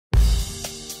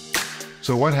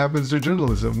So what happens to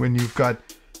journalism when you've got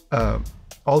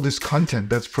all this content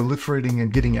that's proliferating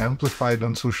and getting amplified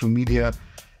on social media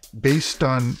based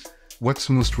on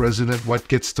what's most resonant, what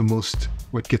gets the most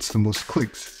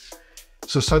clicks?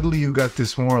 So suddenly you got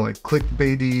this more like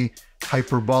clickbaity,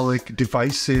 hyperbolic,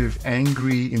 divisive,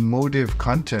 angry, emotive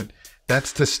content.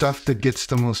 That's the stuff that gets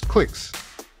the most clicks.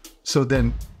 So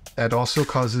then that also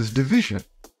causes division.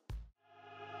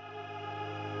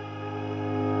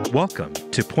 Welcome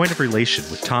to Point of Relation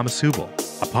with Thomas Hübl,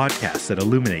 a podcast that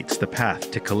illuminates the path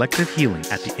to collective healing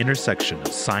at the intersection of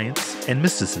science and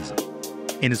mysticism.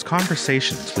 In his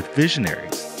conversations with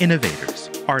visionaries, innovators,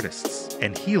 artists,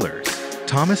 and healers,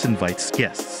 Thomas invites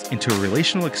guests into a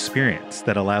relational experience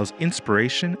that allows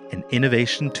inspiration and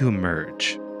innovation to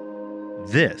emerge.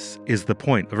 This is the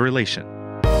Point of Relation.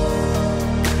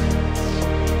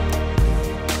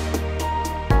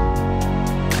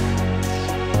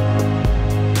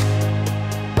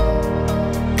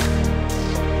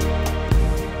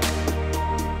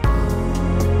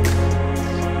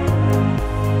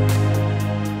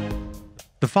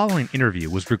 The following interview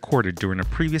was recorded during a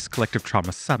previous Collective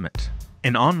Trauma Summit,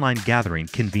 an online gathering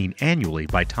convened annually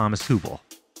by Thomas Hübl.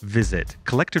 Visit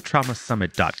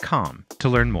collectivetraumasummit.com to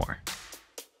learn more.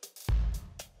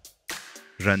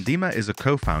 Randima is a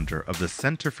co-founder of the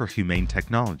Center for Humane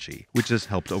Technology, which has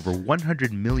helped over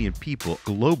 100 million people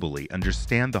globally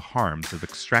understand the harms of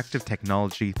extractive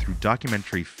technology through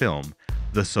documentary film,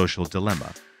 The Social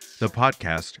Dilemma, the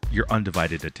podcast, Your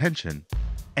Undivided Attention,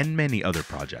 and many other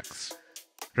projects.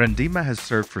 Randima has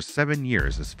served for 7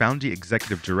 years as founding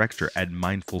executive director at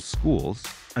Mindful Schools,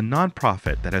 a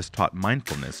nonprofit that has taught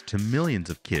mindfulness to millions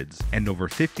of kids and over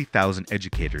 50,000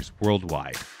 educators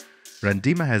worldwide.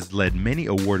 Randima has led many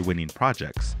award-winning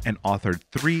projects and authored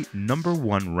 3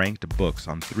 #1 ranked books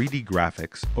on 3D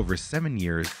graphics over 7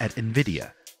 years at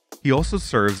NVIDIA. He also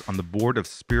serves on the board of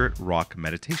Spirit Rock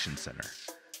Meditation Center.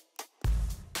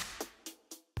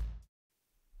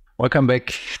 Welcome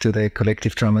back to the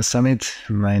Collective Trauma Summit.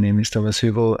 My name is Thomas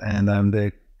Hübl and I'm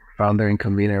the founder and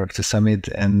convener of the summit,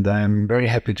 and I'm very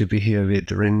happy to be here with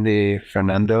Randima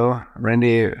Fernando.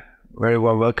 Randy, very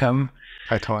well welcome.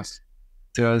 Hi, Thomas.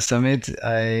 To our summit.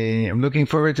 I am looking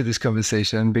forward to this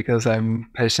conversation because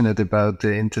I'm passionate about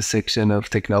the intersection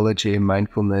of technology,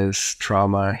 mindfulness,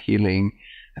 trauma, healing.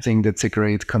 I think that's a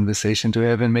great conversation to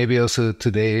have, and maybe also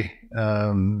today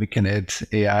we can add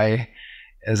AI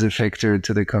as a factor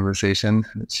to the conversation,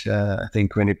 which I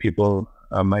think many people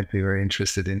might be very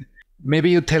interested in.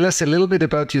 Maybe you tell us a little bit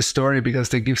about your story, because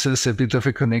that gives us a bit of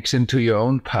a connection to your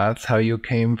own path, how you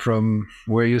came from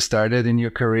where you started in your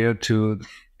career to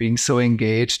being so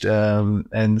engaged and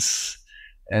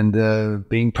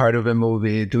being part of a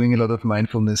movie, doing a lot of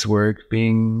mindfulness work,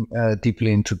 being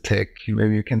deeply into tech.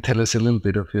 Maybe you can tell us a little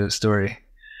bit of your story.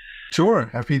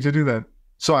 Sure, happy to do that.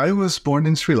 So I was born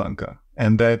in Sri Lanka,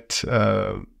 and that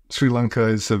Sri Lanka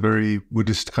is a very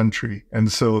Buddhist country.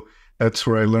 And so that's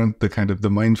where I learned the kind of the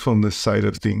mindfulness side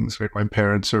of things, right? My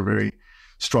parents are very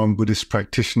strong Buddhist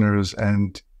practitioners.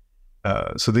 And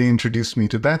so they introduced me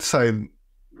to that side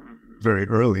very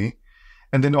early.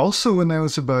 And then also when I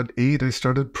was about 8, I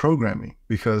started programming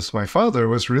because my father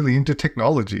was really into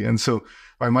technology. And so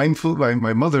my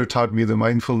mother taught me the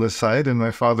mindfulness side and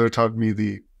my father taught me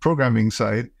the programming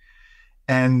side.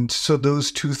 And so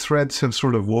those 2 threads have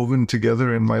sort of woven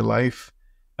together in my life,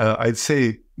 I'd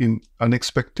say in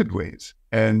unexpected ways.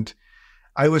 And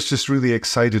I was just really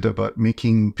excited about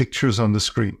making pictures on the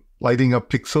screen, lighting up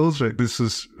pixels. Right? This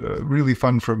is really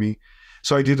fun for me.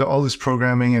 So I did all this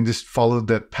programming and just followed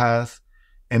that path,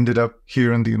 ended up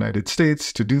here in the United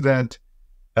States to do that.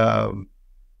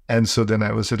 And so then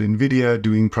I was at NVIDIA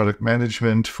doing product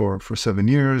management for 7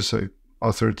 years. I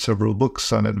authored several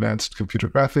books on advanced computer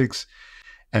graphics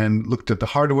and looked at the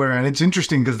hardware. And it's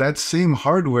interesting because that same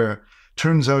hardware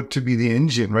turns out to be the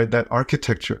engine, right? That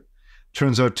architecture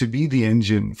turns out to be the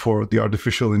engine for the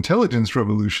artificial intelligence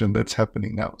revolution that's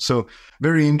happening now. So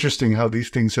very interesting how these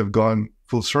things have gone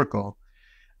full circle.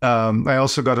 I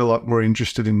also got a lot more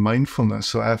interested in mindfulness.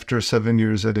 So after 7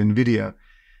 years at NVIDIA,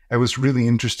 I was really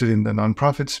interested in the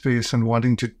nonprofit space and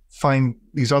wanting to find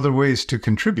these other ways to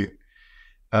contribute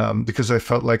because I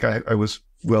felt like I was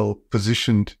well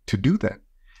positioned to do that.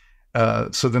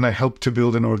 So then I helped to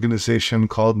build an organization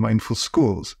called Mindful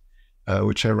Schools,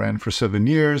 which I ran for 7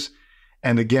 years.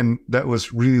 And again, that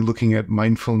was really looking at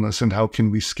mindfulness and how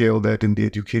can we scale that in the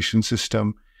education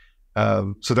system.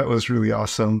 So that was really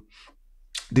awesome.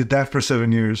 Did that for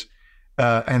 7 years.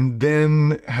 And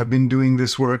then have been doing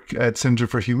this work at Center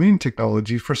for Humane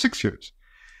Technology for 6 years.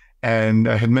 And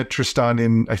I had met Tristan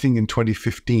in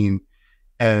 2015.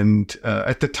 And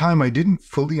at the time, I didn't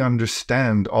fully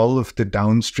understand all of the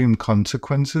downstream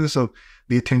consequences of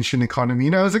the attention economy.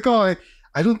 And I was like, oh,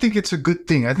 I don't think it's a good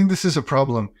thing. I think this is a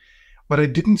problem. But I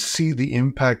didn't see the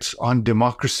impacts on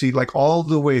democracy like all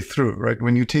the way through, right?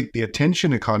 When you take the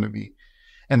attention economy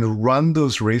and run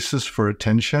those races for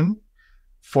attention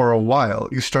for a while,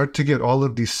 you start to get all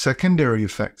of these secondary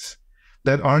effects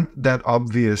that aren't that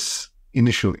obvious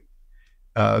initially.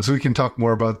 So we can talk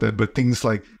more about that, but things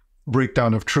like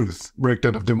breakdown of truth,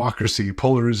 breakdown of democracy,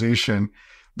 polarization,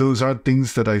 those aren't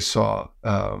things that I saw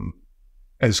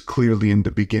as clearly in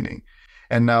the beginning.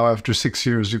 And now after 6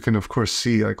 years, you can, of course,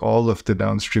 see like all of the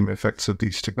downstream effects of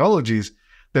these technologies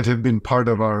that have been part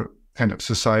of our kind of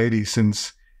society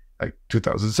since like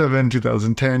 2007,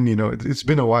 2010, it's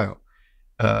been a while.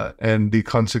 And the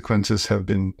consequences have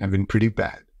been pretty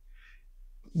bad.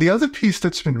 The other piece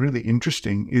that's been really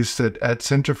interesting is that at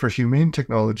Center for Humane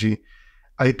Technology,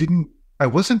 I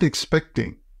wasn't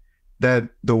expecting that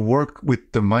the work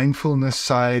with the mindfulness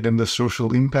side and the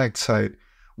social impact side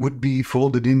would be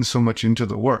folded in so much into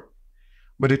the work.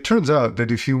 But it turns out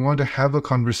that if you want to have a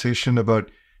conversation about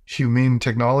humane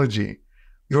technology,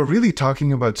 you're really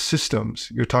talking about systems.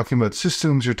 You're talking about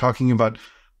systems, you're talking about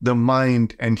the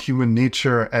mind and human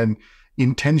nature and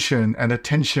intention and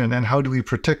attention and how do we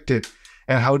protect it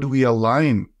and how do we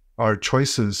align our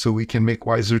choices so we can make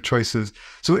wiser choices.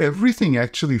 So everything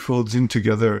actually folds in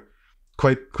together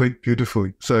quite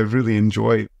beautifully. So I really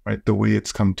enjoy the way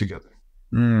it's come together.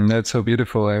 That's so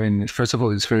beautiful. I mean, first of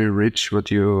all, it's very rich what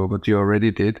you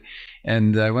already did.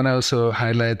 And I want to also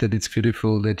highlight that it's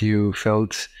beautiful that you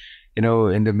felt,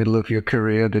 in the middle of your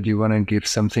career that you want to give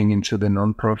something into the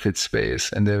nonprofit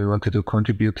space and that you wanted to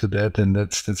contribute to that. And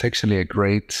that's actually a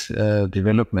great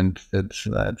development that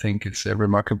I think is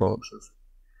remarkable.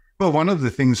 Well, one of the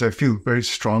things I feel very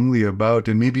strongly about,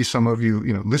 and maybe some of you,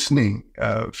 listening,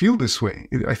 feel this way,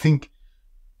 I think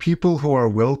people who are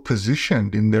well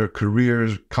positioned in their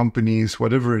careers, companies,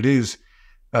 whatever it is,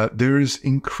 there is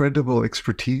incredible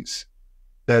expertise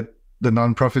that the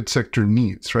nonprofit sector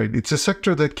needs, right? It's a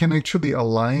sector that can actually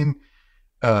align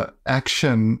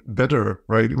action better,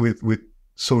 right, with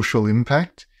social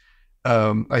impact.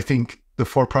 I think the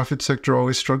for-profit sector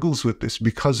always struggles with this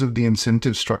because of the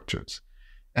incentive structures.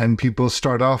 And people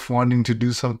start off wanting to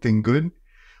do something good,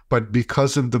 but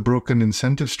because of the broken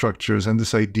incentive structures and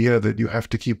this idea that you have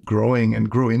to keep growing and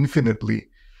grow infinitely,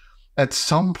 at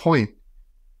some point,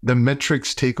 the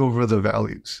metrics take over the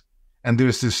values. And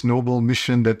there's this noble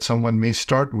mission that someone may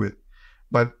start with,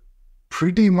 but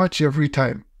pretty much every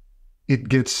time it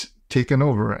gets taken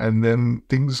over and then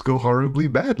things go horribly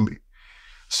badly.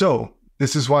 So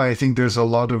this is why I think there's a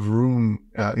lot of room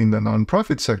in the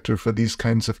nonprofit sector for these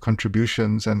kinds of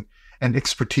contributions and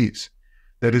expertise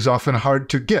that is often hard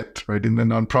to get, right, in the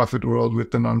nonprofit world with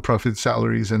the nonprofit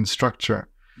salaries and structure.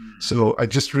 So I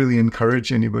just really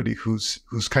encourage anybody who's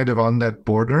kind of on that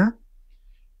border,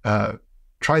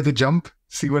 try the jump,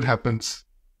 see what happens.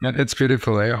 Yeah, that's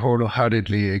beautiful. I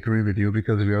wholeheartedly agree with you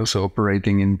because we're also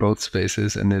operating in both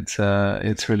spaces, and it's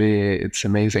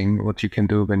amazing what you can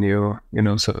do when you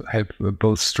so have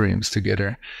both streams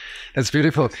together. That's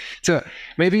beautiful. So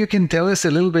maybe you can tell us a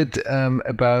little bit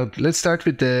about. Let's start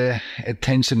with the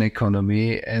attention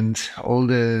economy and all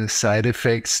the side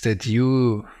effects that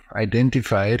you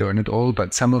identified, or not all,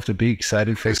 but some of the big side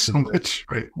effects. So much,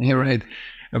 right? Yeah, right.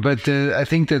 But I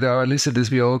think that our listeners,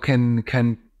 we all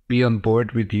can be on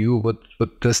board with you. What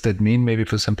does that mean? Maybe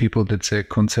for some people, that's a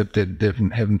concept that they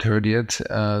haven't heard yet.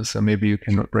 So maybe you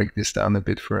can break this down a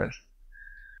bit for us.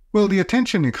 Well, the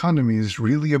attention economy is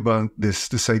really about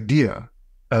this idea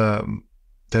that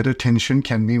attention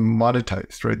can be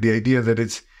monetized, right? The idea that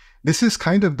this is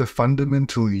kind of the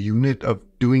fundamental unit of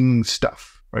doing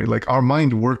stuff, right? Like our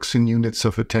mind works in units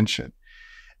of attention.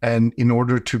 And in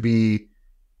order to be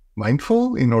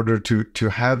mindful, in order to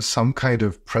have some kind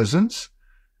of presence,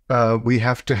 we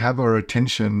have to have our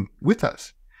attention with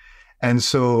us. And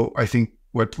so I think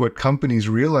what companies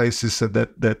realize is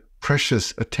that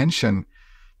precious attention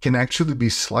can actually be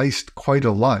sliced quite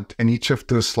a lot, and each of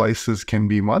those slices can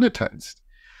be monetized.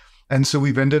 And so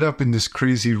we've ended up in this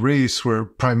crazy race where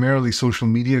primarily social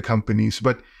media companies,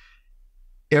 but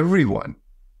everyone,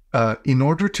 in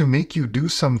order to make you do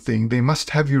something, they must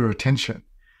have your attention.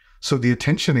 So the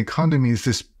attention economy is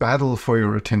this battle for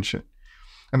your attention.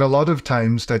 And a lot of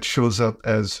times that shows up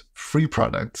as free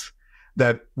products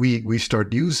that we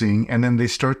start using, and then they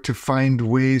start to find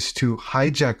ways to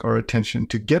hijack our attention,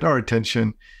 to get our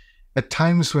attention at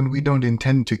times when we don't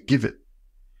intend to give it,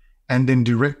 and then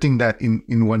directing that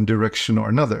in one direction or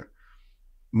another.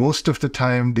 Most of the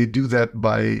time they do that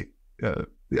by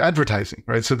advertising,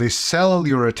 right? So they sell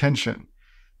your attention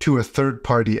to a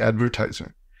third-party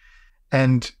advertiser.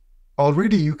 And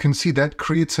already you can see that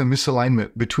creates a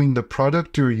misalignment between the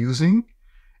product you're using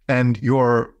and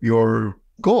your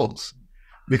goals.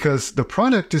 Because the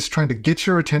product is trying to get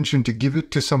your attention to give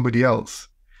it to somebody else.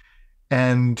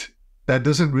 And that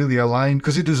doesn't really align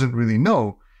because it doesn't really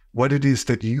know what it is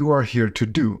that you are here to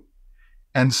do.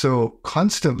 And so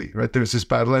constantly, right, there's this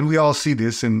battle, and we all see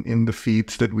this in the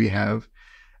feeds that we have.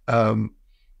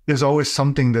 There's always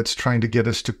something that's trying to get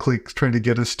us to click, trying to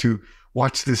get us to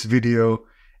watch this video,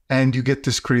 and you get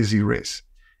this crazy race.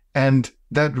 And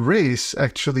that race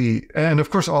actually, and of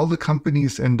course, all the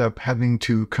companies end up having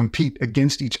to compete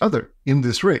against each other in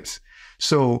this race.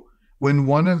 So when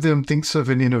one of them thinks of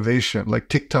an innovation, like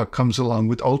TikTok comes along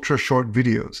with ultra short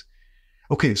videos,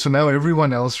 okay, so now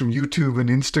everyone else from YouTube and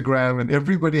Instagram and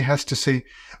everybody has to say,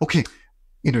 okay,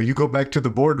 you go back to the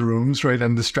boardrooms, right,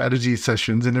 and the strategy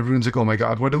sessions, and everyone's like, oh my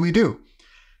God, what do we do?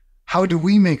 How do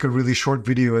we make a really short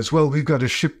video as well? We've got to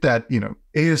ship that,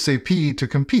 ASAP to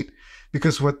compete.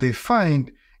 Because what they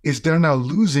find is they're now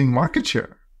losing market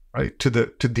share, right, to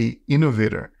the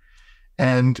innovator.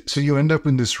 And so you end up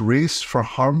in this race for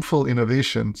harmful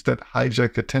innovations that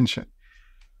hijack attention.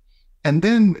 And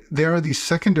then there are these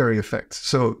secondary effects.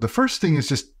 So the first thing is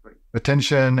just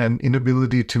attention and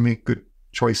inability to make good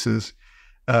choices,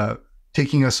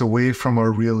 taking us away from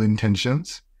our real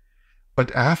intentions.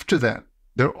 But after that,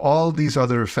 there are all these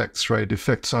other effects, right?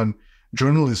 Effects on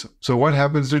journalism. So what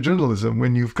happens to journalism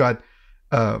when you've got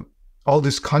all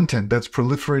this content that's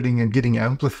proliferating and getting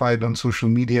amplified on social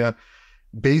media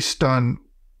based on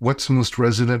what's most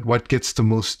resonant, what gets the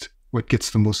most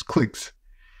clicks?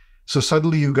 So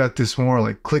suddenly you got this more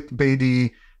like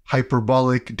clickbaity,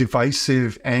 hyperbolic,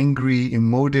 divisive, angry,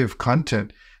 emotive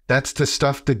content. That's the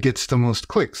stuff that gets the most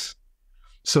clicks.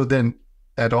 So then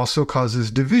that also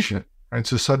causes division, right?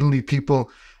 So suddenly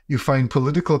you find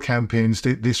political campaigns,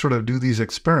 they sort of do these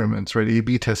experiments, right?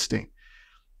 A/B testing.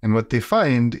 And what they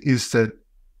find is that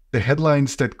the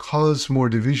headlines that cause more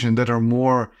division, that are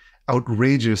more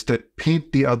outrageous, that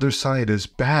paint the other side as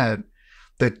bad,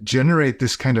 that generate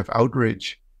this kind of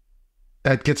outrage,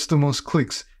 that gets the most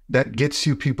clicks, that gets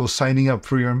you people signing up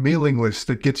for your mailing list,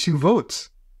 that gets you votes.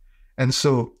 And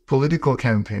so political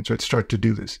campaigns, right, start to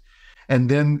do this. And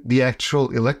then the actual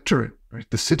electorate, right,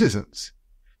 the citizens,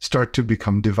 start to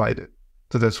become divided.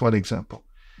 So that's one example.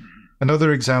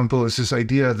 Another example is this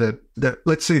idea that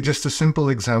let's say just a simple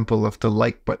example of the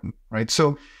like button, right?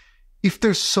 So if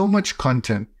there's so much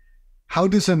content, how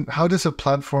does a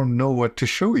platform know what to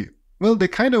show you? Well, they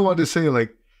kind of want to say,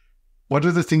 like, what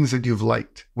are the things that you've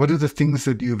liked? What are the things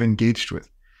that you've engaged with?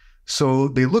 So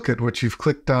they look at what you've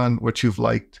clicked on, what you've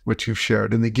liked, what you've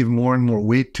shared, and they give more and more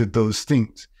weight to those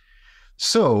things.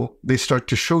 So they start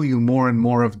to show you more and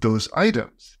more of those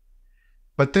items.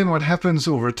 But then what happens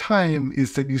over time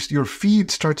is that your feed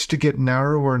starts to get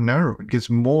narrower and narrower. It gets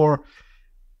more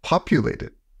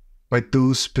populated by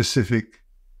those specific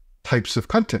types of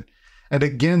content. And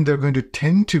again, they're going to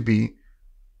tend to be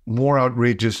more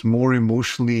outrageous, more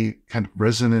emotionally kind of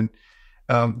resonant.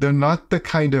 They're not the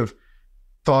kind of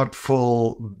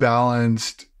thoughtful,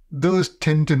 balanced, those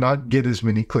tend to not get as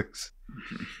many clicks.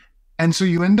 And so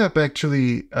you end up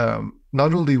actually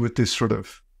not only with this sort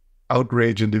of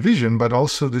outrage and division, but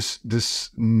also this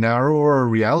narrower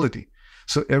reality.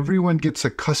 So everyone gets a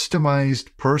customized,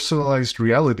 personalized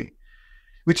reality,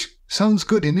 which sounds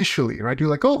good initially, right? You're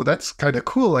like, oh, that's kind of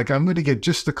cool. Like, I'm going to get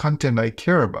just the content I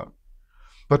care about.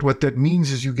 But what that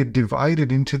means is you get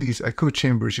divided into these echo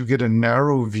chambers. You get a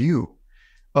narrow view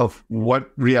of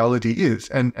what reality is.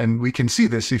 And we can see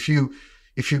this. If you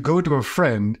go to a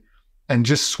friend and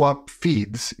just swap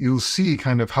feeds, you'll see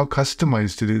kind of how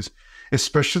customized it is,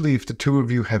 especially if the two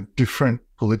of you have different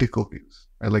political views,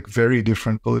 right? Like very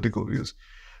different political views.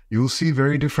 You'll see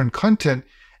very different content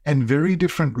and very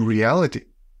different reality.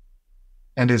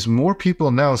 And as more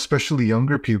people now, especially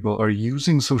younger people, are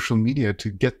using social media to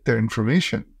get their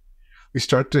information, we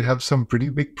start to have some pretty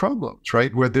big problems,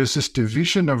 right? Where there's this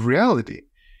division of reality.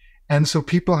 And so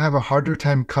people have a harder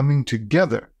time coming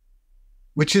together,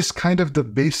 which is kind of the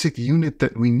basic unit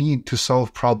that we need to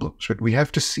solve problems, right? We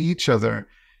have to see each other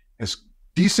as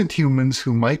decent humans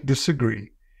who might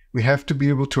disagree. We have to be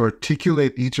able to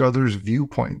articulate each other's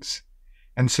viewpoints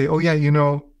and say, oh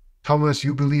yeah, Thomas,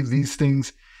 you believe these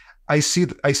things. I see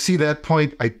that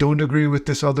point. I don't agree with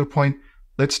this other point.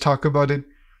 Let's talk about it.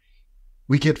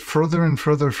 We get further and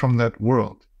further from that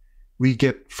world. We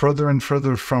get further and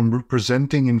further from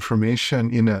representing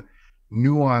information in a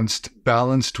nuanced,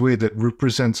 balanced way that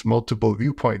represents multiple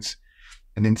viewpoints.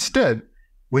 And instead,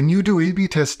 when you do A/B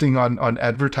testing on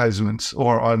advertisements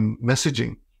or on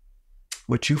messaging,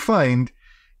 what you find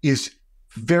is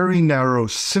very narrow,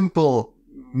 simple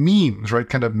memes, right?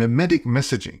 Kind of mimetic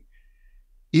messaging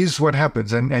is what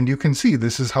happens. And you can see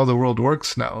this is how the world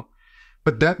works now.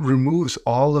 But that removes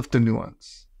all of the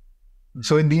nuance.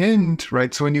 So in the end,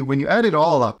 right, so when you add it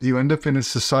all up, you end up in a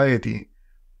society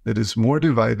that is more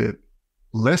divided,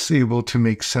 less able to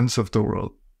make sense of the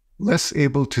world, less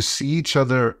able to see each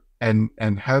other and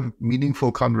have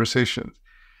meaningful conversations,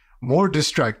 more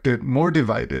distracted, more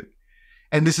divided.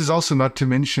 And this is also not to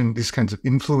mention these kinds of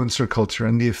influencer culture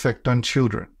and the effect on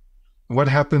children. What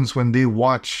happens when they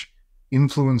watch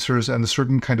influencers and a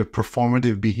certain kind of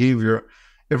performative behavior?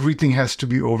 Everything has to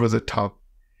be over the top.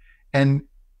 And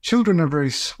children are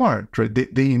very smart, right?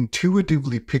 They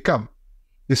intuitively pick up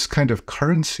this kind of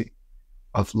currency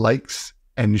of likes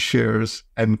and shares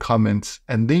and comments.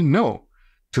 And they know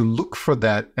to look for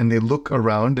that, and they look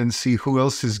around and see who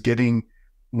else is getting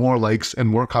more likes and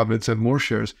more comments and more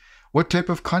shares. What type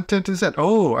of content is that?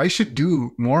 Oh, I should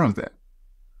do more of that.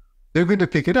 They're going to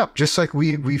pick it up. Just like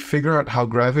we figure out how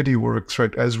gravity works,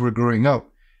 right, as we're growing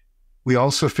up, we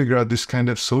also figure out this kind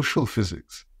of social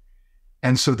physics.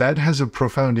 And so that has a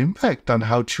profound impact on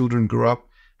how children grow up,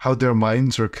 how their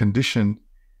minds are conditioned,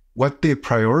 what they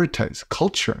prioritize,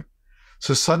 culture.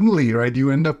 So suddenly, right,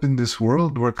 you end up in this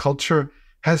world where culture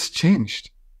has changed.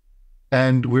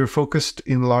 And we're focused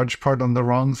in large part on the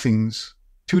wrong things,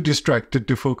 too distracted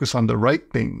to focus on the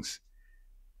right things.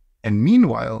 And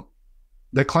meanwhile,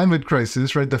 the climate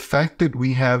crisis, right, the fact that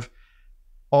we have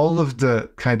all of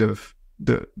the kind of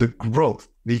the growth,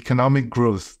 the economic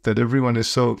growth that everyone is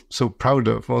so proud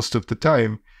of most of the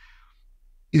time,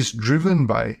 is driven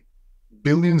by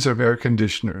billions of air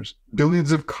conditioners,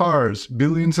 billions of cars,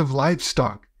 billions of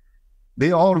livestock.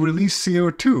 They all release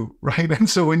CO2, right? And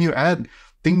so when you add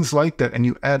things like that and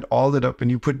you add all that up and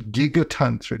you put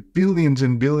gigatons, right, billions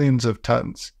and billions of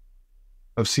tons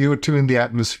of CO2 in the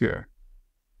atmosphere,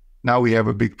 now we have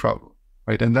a big problem,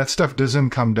 right? And that stuff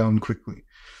doesn't come down quickly.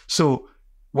 So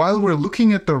while we're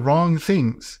looking at the wrong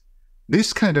things,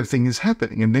 this kind of thing is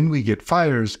happening. And then we get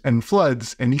fires and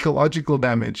floods and ecological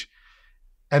damage.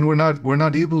 And we're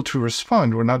not able to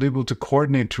respond. We're not able to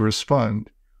coordinate to respond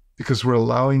because we're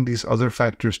allowing these other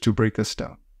factors to break us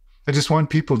down. I just want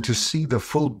people to see the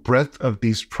full breadth of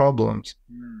these problems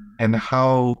and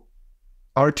how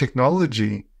our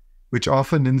technology, which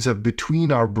often ends up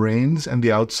between our brains and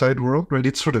the outside world, right?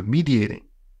 It's sort of mediating.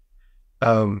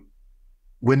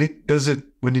 When it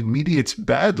mediates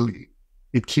badly,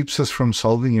 it keeps us from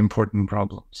solving important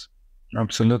problems.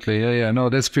 Absolutely. Yeah. No,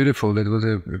 that's beautiful. That was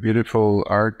a beautiful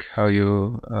arc, how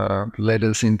you led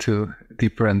us into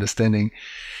deeper understanding.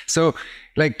 So,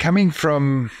 like, coming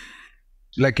from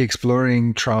like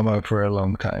exploring trauma for a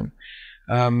long time,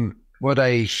 what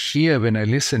I hear when I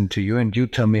listen to you, and you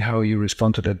tell me how you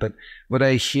respond to that, but what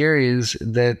I hear is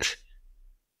that,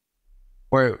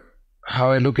 or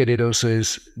how I look at it also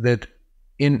is that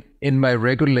in my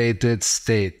regulated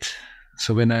state,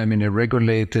 so when I'm in a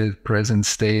regulated present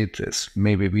state, as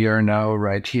maybe we are now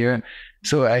right here,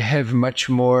 so I have much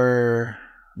more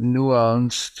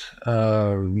nuanced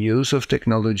use of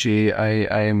technology. I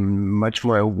am much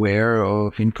more aware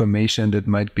of information that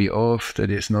might be off,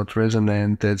 that is not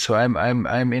resonant. So I'm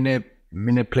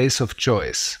in a place of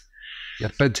choice.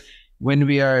 Yes. But when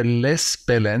we are less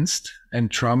balanced, and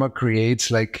trauma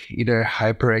creates like either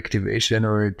hyperactivation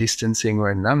or distancing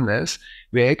or numbness,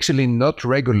 we're actually not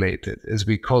regulated, as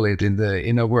we call it in the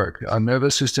inner work. Our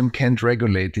nervous system can't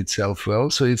regulate itself well,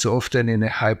 so it's often in a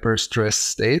hyper-stressed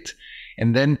state.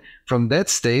 And then from that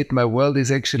state, my world is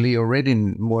actually already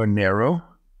more narrow,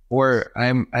 or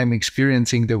I'm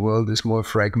experiencing the world is more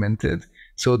fragmented.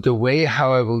 So the way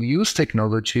how I will use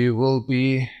technology will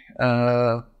be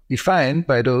defined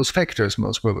by those factors,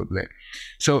 most probably.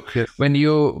 So yes. when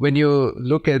you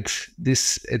look at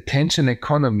this attention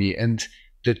economy and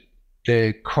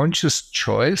the conscious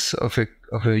choice of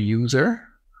a user,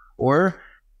 or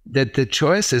that the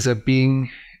choices are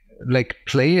being like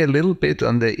play a little bit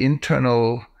on the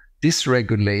internal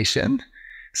dysregulation.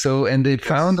 So, and they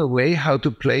found a way how to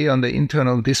play on the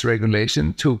internal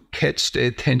dysregulation to catch the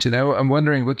attention. I'm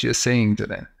wondering what you're saying to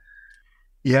that.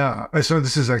 Yeah, so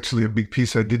this is actually a big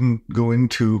piece I didn't go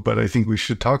into, but I think we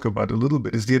should talk about a little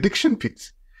bit, is the addiction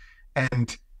piece.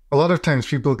 And a lot of times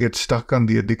people get stuck on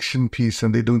the addiction piece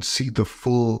and they don't see the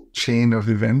full chain of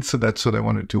events. So that's what I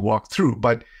wanted to walk through.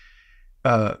 But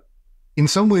in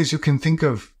some ways, you can think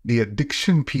of the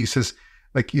addiction piece as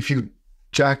like if you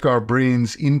jack our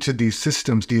brains into these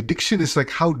systems, the addiction is like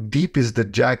how deep is the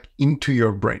jack into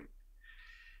your brain?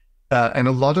 And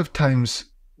a lot of times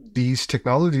these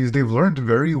technologies, they've learned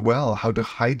very well how to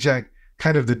hijack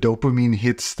kind of the dopamine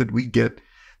hits that we get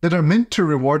that are meant to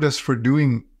reward us for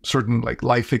doing certain like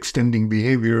life extending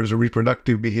behaviors or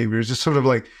reproductive behaviors, just sort of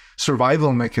like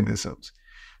survival mechanisms.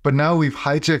 But now we've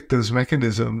hijacked those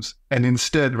mechanisms, and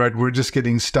instead, right, we're just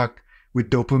getting stuck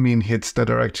with dopamine hits that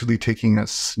are actually taking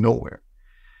us nowhere.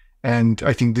 And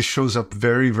I think this shows up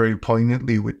very, very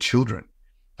poignantly with children.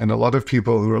 And a lot of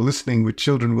people who are listening with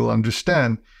children will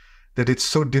understand that it's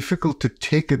so difficult to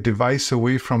take a device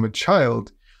away from a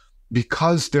child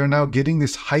because they're now getting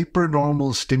this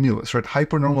hypernormal stimulus, right?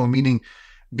 Hypernormal meaning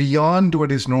beyond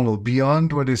what is normal,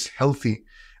 beyond what is healthy,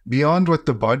 beyond what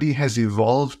the body has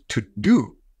evolved to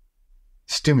do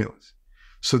stimulus.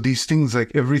 So these things,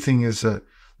 like everything is a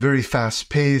very fast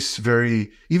pace,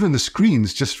 even the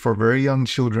screens, just for very young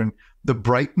children, the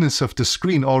brightness of the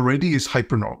screen already is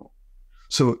hypernormal.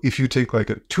 So if you take like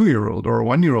a 2-year-old or a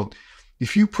 1-year-old,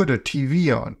 if you put a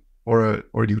TV on or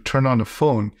you turn on a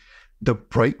phone, the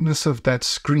brightness of that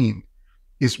screen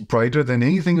is brighter than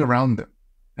anything around them.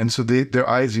 And so their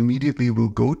eyes immediately will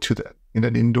go to that in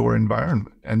an indoor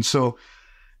environment. And so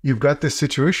you've got this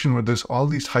situation where there's all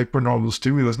these hypernormal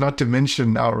stimulus, not to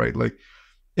mention now, right, like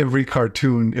every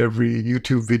cartoon, every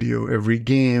YouTube video, every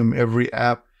game, every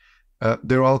app,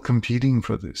 they're all competing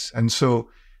for this. And so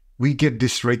we get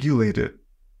dysregulated.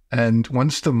 And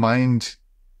once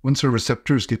our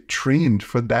receptors get trained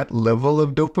for that level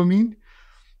of dopamine,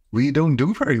 we don't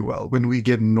do very well when we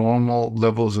get normal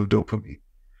levels of dopamine.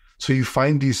 So you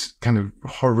find these kind of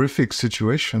horrific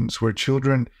situations where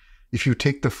children, if you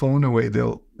take the phone away,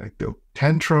 they'll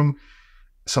tantrum.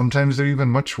 Sometimes there are even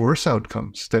much worse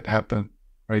outcomes that happen,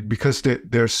 right? Because their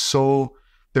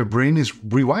brain is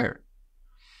rewired.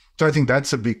 So I think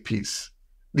that's a big piece.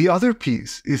 The other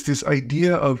piece is this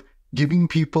idea of giving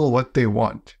people what they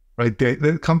want, right?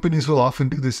 The companies will often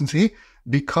do this and say, hey,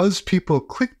 because people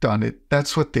clicked on it,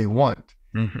 that's what they want.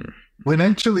 Mm-hmm. When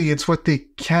actually it's what they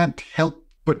can't help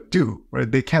but do, right?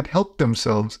 They can't help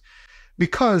themselves,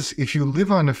 because if you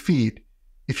live on a feed,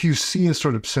 if you see a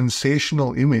sort of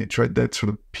sensational image, right, that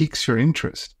sort of piques your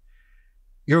interest,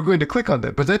 you're going to click on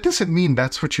that. But that doesn't mean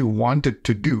that's what you wanted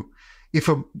to do. If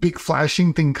a big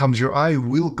flashing thing comes, your eye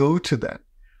will go to that.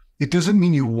 It doesn't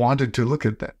mean you wanted to look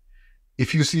at that.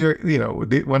 If you see,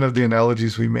 one of the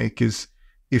analogies we make is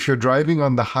if you're driving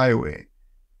on the highway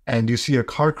and you see a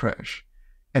car crash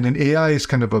and an AI is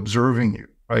kind of observing you,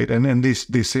 right? And they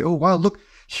say, oh, wow, look,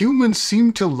 humans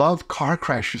seem to love car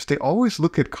crashes. They always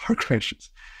look at car crashes.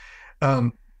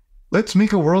 Let's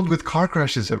make a world with car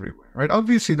crashes everywhere, right?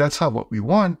 Obviously, that's not what we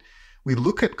want. We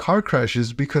look at car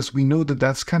crashes because we know that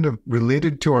that's kind of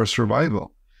related to our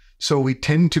survival. So we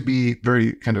tend to be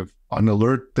very kind of on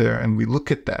alert there, and we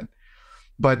look at that.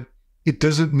 But it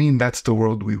doesn't mean that's the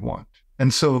world we want.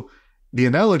 And so the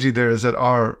analogy there is that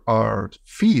our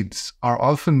feeds are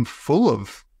often full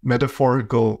of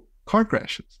metaphorical car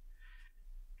crashes.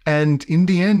 And in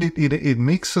the end, it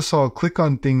makes us all click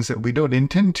on things that we don't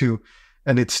intend to,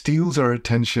 and it steals our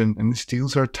attention and it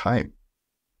steals our time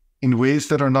in ways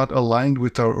that are not aligned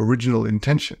with our original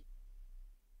intention.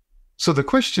 So the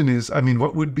question is,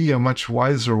 what would be a much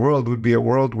wiser world would be a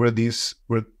world where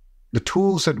the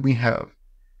tools that we have,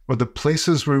 or the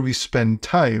places where we spend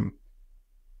time,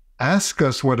 ask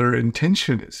us what our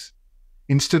intention is,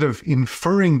 instead of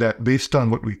inferring that based on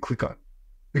what we click on.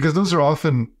 Because those are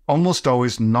often, almost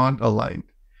always, not aligned.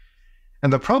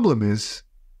 And the problem is,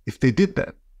 if they did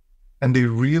that, and they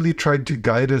really tried to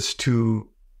guide us to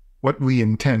what we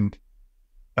intend,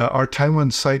 our time on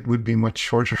site would be much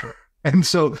shorter. And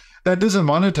so that doesn't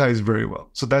monetize very well.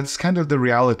 So that's kind of the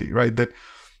reality, right? That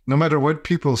no matter what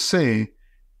people say,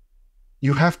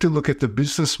 you have to look at the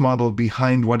business model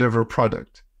behind whatever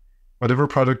product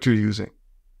you're using.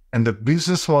 And the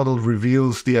business model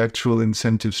reveals the actual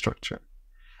incentive structure.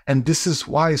 And this is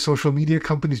why social media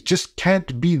companies just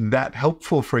can't be that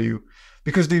helpful for you,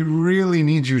 because they really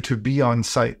need you to be on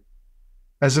site,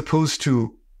 as opposed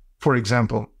to, for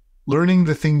example, learning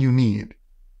the thing you need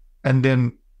and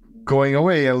then going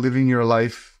away and living your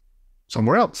life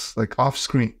somewhere else, like off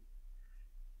screen.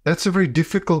 That's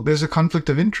there's a conflict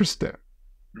of interest there.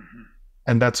 Mm-hmm.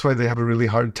 And that's why they have a really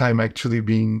hard time actually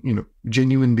being,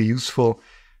 genuinely useful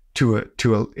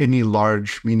to any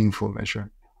large, meaningful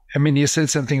measure. You said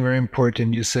something very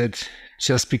important. You said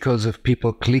just because of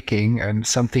people clicking and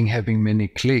something having many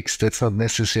clicks, that's not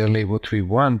necessarily what we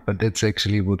want, but that's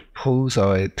actually what pulls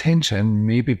our attention,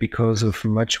 maybe because of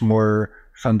much more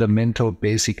fundamental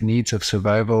basic needs of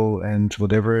survival, and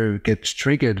whatever gets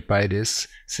triggered by this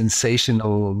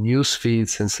sensational news feed,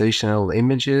 sensational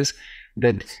images,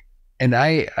 that And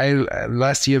I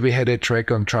last year we had a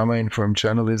track on trauma-informed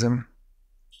journalism,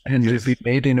 and Yes. we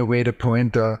made in a way the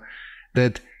point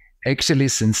that actually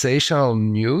sensational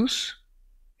news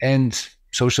and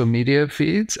social media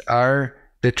feeds are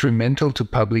detrimental to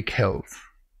public health.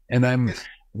 And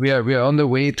we are on the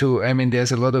way to, I mean,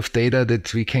 there's a lot of data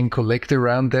that we can collect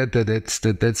around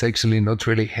that's actually not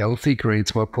really healthy,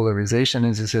 creates more polarization,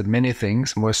 as I said, many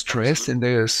things, more stress in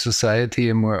the society,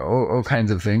 and more all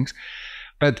kinds of things.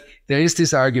 But there is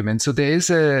this argument. So there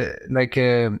is like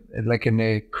an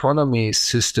economy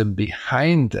system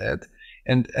behind that.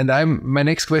 And my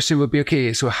next question would be,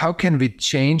 okay, so how can we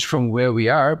change from where we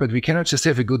are? But we cannot just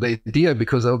have a good idea,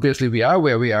 because obviously we are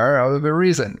where we are out of a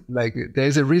reason. Like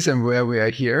there's a reason where we are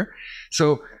here.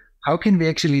 So how can we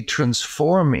actually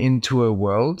transform into a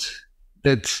world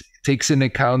that takes into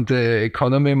account the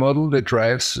economy model that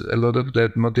drives a lot of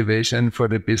that motivation for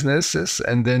the businesses?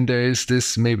 And then there is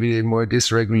this maybe more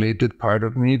dysregulated part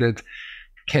of me that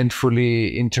can't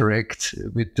fully interact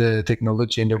with the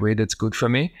technology in the way that's good for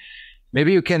me.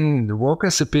 Maybe you can walk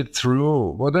us a bit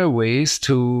through what are ways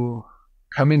to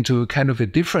come into kind of a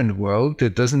different world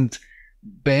that doesn't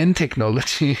ban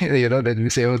technology, that we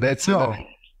say, oh, that's no.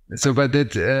 So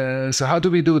how do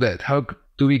we do that? How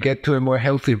do we get to a more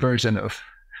healthy version of?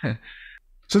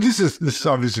 So this is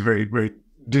obviously very, very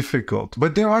difficult,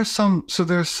 but there are some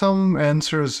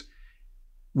answers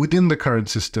within the current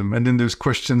system. And then there's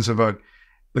questions about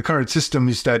the current system.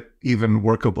 Is that even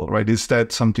workable, right? Is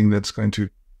that something that's going to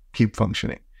keep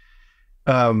functioning?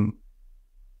 So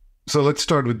let's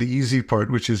start with the easy part,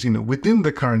 which is, within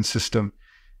the current system,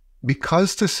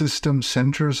 because the system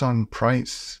centers on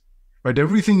price, right?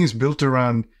 Everything is built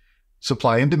around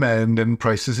supply and demand, and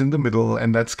prices in the middle,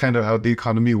 and that's kind of how the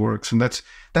economy works. And that's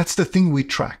the thing we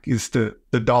track, is the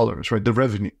dollars, right? The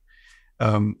revenue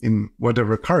in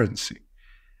whatever currency.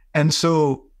 And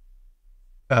so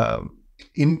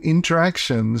in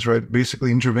interactions, right,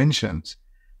 basically interventions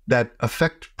that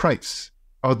affect price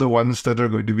are the ones that are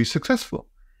going to be successful.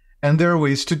 And there are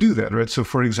ways to do that, right? So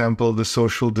for example, the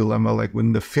social dilemma, like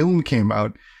when the film came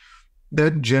out,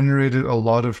 that generated a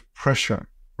lot of pressure,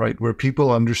 right? Where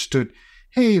people understood,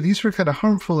 hey, these were kind of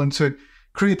harmful. And so it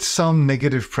creates some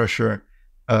negative pressure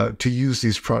to use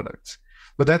these products.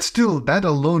 But that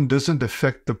alone doesn't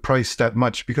affect the price that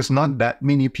much, because not that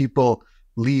many people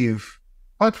leave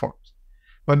platforms.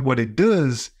 But what it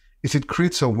does is it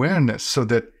creates awareness so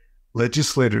that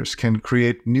legislators can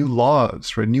create new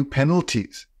laws, right? New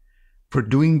penalties for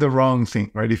doing the wrong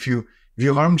thing, right? If you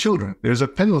harm children, there's a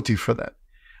penalty for that.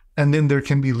 And then there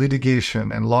can be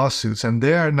litigation and lawsuits. And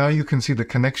now you can see the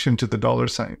connection to the dollar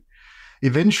sign.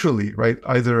 Eventually, right,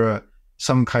 either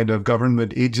some kind of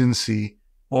government agency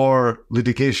or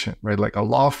litigation, right, like a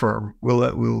law firm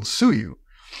will sue you.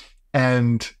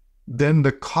 And then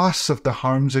the costs of the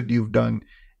harms that you've done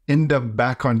end up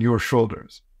back on your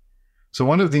shoulders. So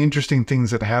one of the interesting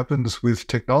things that happens with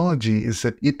technology is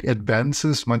that it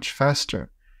advances much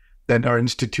faster than our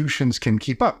institutions can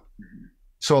keep up.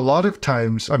 So a lot of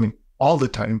times, I mean, all the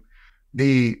time,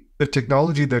 the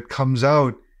technology that comes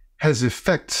out has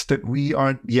effects that we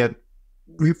aren't yet,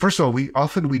 first of all,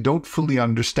 we don't fully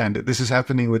understand it. This is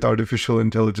happening with artificial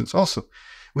intelligence also.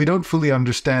 We don't fully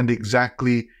understand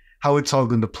exactly how it's all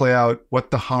going to play out,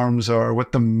 what the harms are,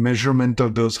 what the measurement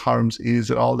of those harms is,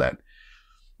 and all that.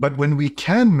 But when we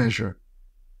can measure,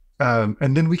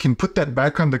 and then we can put that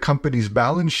back on the company's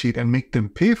balance sheet and make them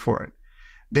pay for it,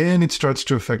 then it starts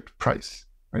to affect price,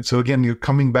 right? So again, you're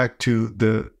coming back to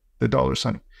the dollar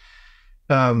sign.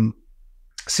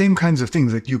 Same kinds of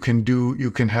things that you can do.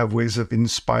 You can have ways of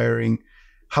inspiring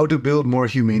how to build more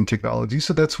humane technology.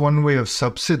 So that's one way of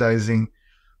subsidizing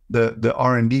the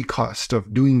R&D cost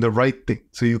of doing the right thing.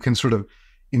 So you can sort of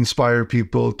inspire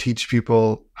people, teach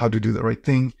people how to do the right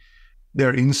thing. There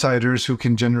are insiders who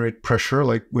can generate pressure,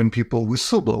 like when people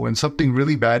whistleblow, when something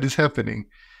really bad is happening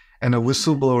and a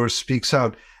whistleblower speaks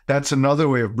out. That's another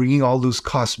way of bringing all those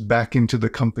costs back into the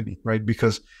company, right?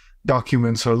 Because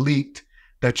documents are leaked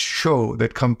that show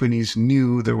that companies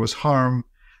knew there was harm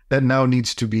that now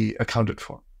needs to be accounted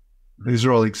for. These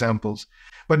are all examples.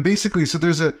 But basically, so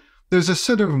there's a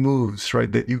set of moves,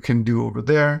 right, that you can do over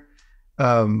there.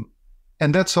 And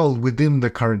that's all within the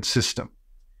current system.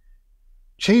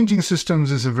 Changing systems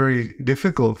is a very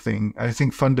difficult thing. I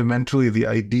think fundamentally the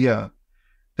idea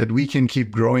that we can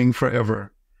keep growing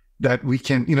forever, that we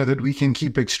can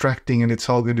keep extracting and it's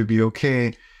all going to be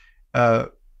okay,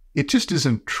 it just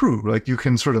isn't true. Like you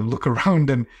can sort of look around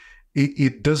and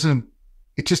it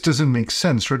just doesn't make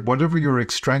sense, right? Whatever you're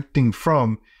extracting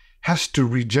from has to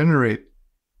regenerate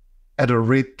at a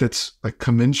rate that's like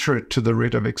commensurate to the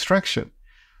rate of extraction.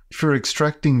 if you're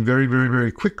extracting very, very,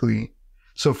 very quickly,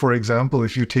 so for example,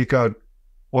 if you take out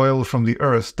oil from the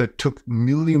earth that took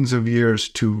millions of years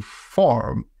to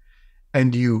form,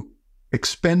 and you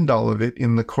expend all of it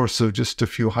in the course of just a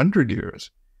few hundred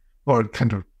years, or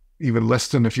kind of even less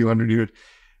than a few hundred years,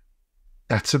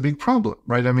 that's a big problem,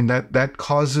 right? I mean,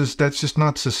 that's just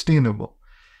not sustainable.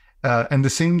 And the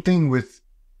same thing with,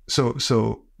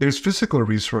 so there's physical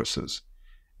resources,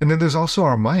 and then there's also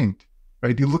our mind,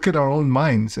 right? You look at our own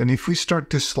minds, and if we start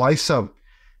to slice up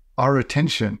our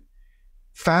attention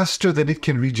faster than it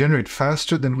can regenerate,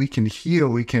 faster than we can heal,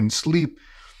 we can sleep,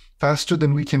 faster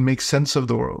than we can make sense of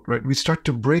the world, right? We start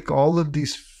to break all of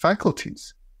these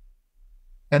faculties,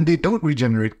 and they don't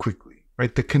regenerate quickly,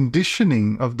 right? The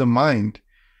conditioning of the mind,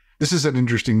 this is an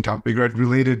interesting topic, right?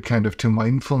 Related kind of to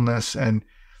mindfulness and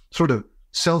sort of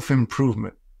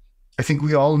self-improvement. I think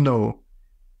we all know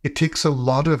it takes a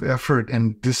lot of effort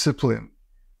and discipline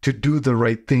to do the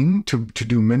right thing, to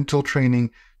do mental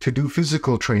training, to do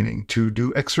physical training, to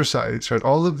do exercise, right?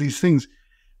 All of these things,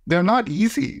 they're not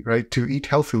easy, right? To eat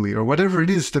healthily or whatever it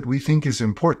is that we think is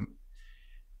important.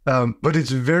 But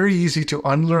it's very easy to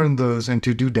unlearn those and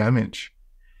to do damage.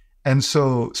 And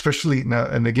so, especially now,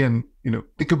 and again,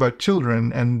 think about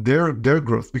children and their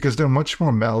growth, because they're much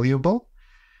more malleable.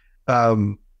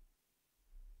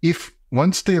 If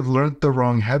once they have learned the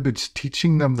wrong habits,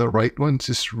 teaching them the right ones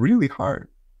is really hard.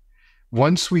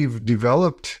 Once we've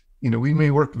developed, we may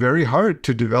work very hard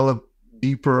to develop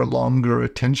deeper, longer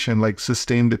attention, like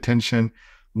sustained attention,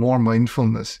 more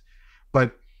mindfulness.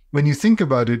 But when you think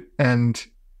about it, and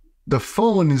the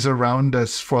phone is around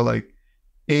us for like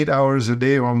 8 hours a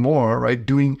day or more, right,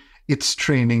 doing its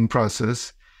training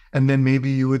process, and then maybe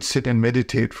you would sit and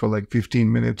meditate for like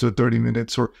 15 minutes or 30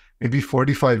 minutes or maybe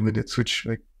 45 minutes, which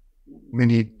like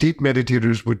many deep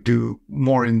meditators would do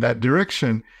more in that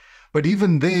direction. But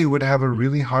even they would have a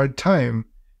really hard time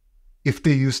if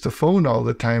they use the phone all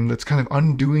the time. That's kind of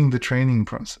undoing the training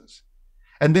process.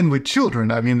 And then with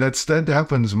children, I mean, that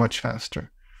happens much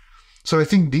faster. So I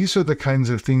think these are the kinds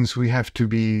of things we have to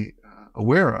be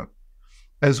aware of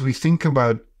as we think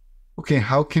about, okay,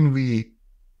 how can we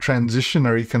transition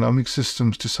our economic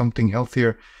systems to something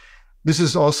healthier? This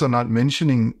is also not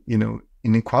mentioning,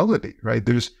 inequality, right?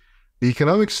 There's the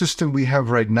economic system we have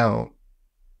right now.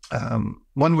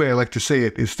 One way I like to say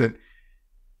it is that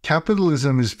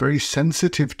capitalism is very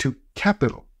sensitive to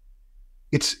capital.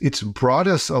 It's brought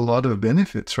us a lot of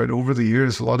benefits, right? Over the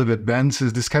years, a lot of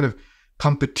advances. This kind of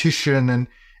competition and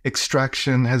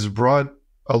extraction has brought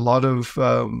a lot of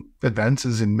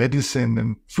advances in medicine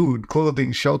and food,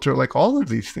 clothing, shelter, like all of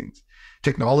these things.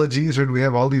 Technologies, right? We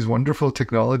have all these wonderful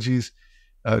technologies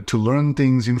to learn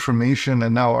things, information,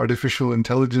 and now artificial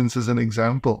intelligence is an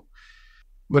example.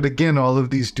 But again, all of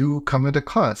these do come at a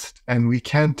cost, and we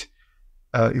can't,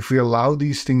 if we allow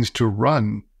these things to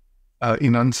run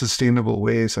in unsustainable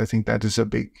ways, I think that is a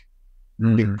big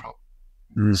problem.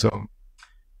 Mm-hmm. So,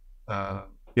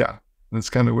 yeah, that's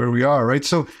kind of where we are, right?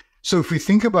 So if we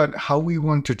think about how we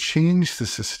want to change the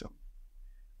system,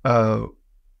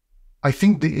 I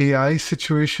think the AI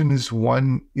situation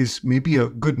is maybe a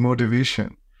good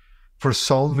motivation for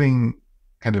solving,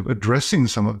 kind of addressing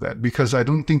some of that, because I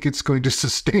don't think it's going to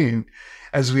sustain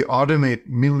as we automate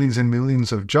millions and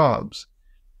millions of jobs.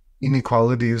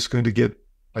 Inequality is going to get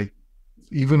like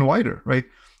even wider, right?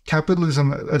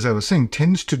 Capitalism, as I was saying,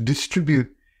 tends to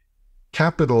distribute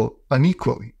capital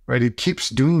unequally, right? It keeps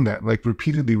doing that, like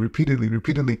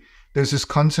repeatedly. There's this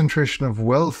concentration of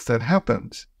wealth that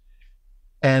happens.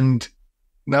 And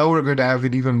now we're going to have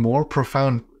an even more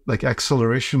profound, like,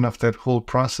 acceleration of that whole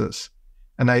process.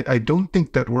 And I don't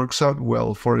think that works out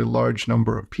well for a large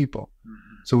number of people.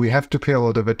 So we have to pay a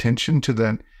lot of attention to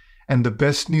that. And the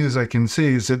best news I can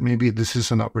say is that maybe this is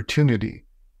an opportunity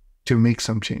to make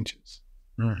some changes.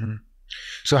 Mm-hmm.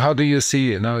 So how do you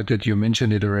see, now that you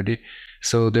mentioned it already,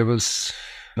 so there was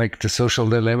like the social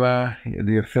dilemma,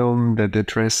 the film that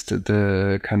addressed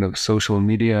the kind of social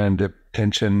media and the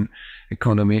attention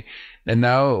economy. And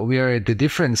now we are at a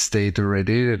different state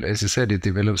already. As you said, it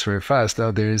develops very fast.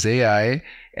 Now there is AI,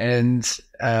 and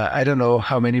I don't know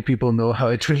how many people know how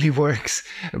it really works,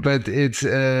 but it's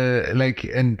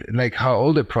like how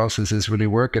all the processes really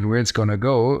work and where it's going to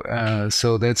go.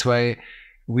 So that's why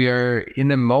we are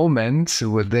in a moment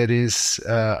that is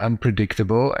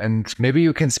unpredictable. And maybe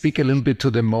you can speak a little bit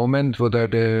to the moment. What are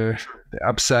the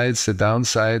upsides, the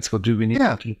downsides? What do we need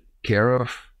to take care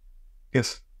of?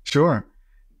 Yes, sure.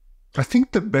 I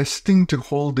think the best thing to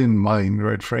hold in mind,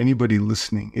 right, for anybody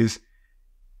listening is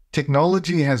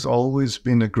technology has always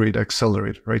been a great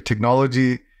accelerator, right?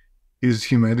 Technology is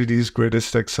humanity's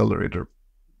greatest accelerator.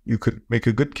 You could make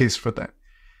a good case for that.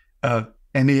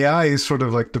 And AI is sort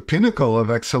of like the pinnacle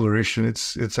of acceleration.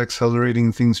 It's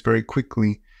accelerating things very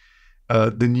quickly.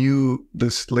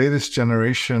 This latest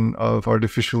generation of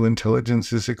artificial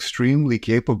intelligence is extremely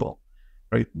capable,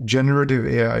 right? Generative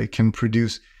AI can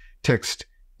produce text,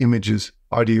 images,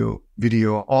 audio,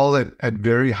 video, all at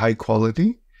very high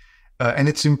quality. And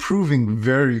it's improving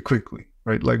very quickly,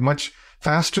 right? Like much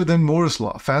faster than Moore's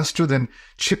law, faster than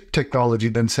chip technology,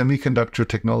 than semiconductor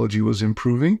technology was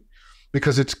improving,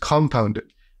 because it's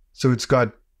compounded. So it's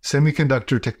got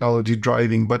semiconductor technology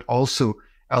driving, but also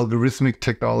algorithmic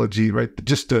technology, right?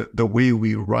 Just the way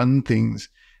we run things,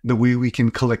 the way we can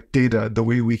collect data, the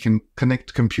way we can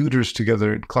connect computers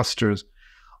together in clusters,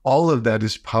 all of that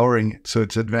is powering it. So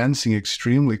it's advancing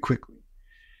extremely quickly.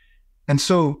 And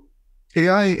so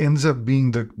AI ends up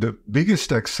being the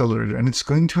biggest accelerator, and it's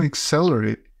going to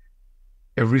accelerate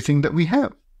everything that we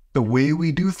have, the way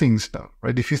we do things now,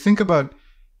 right? If you think about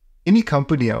any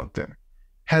company out there,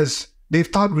 they've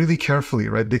thought really carefully,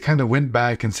 right? They kind of went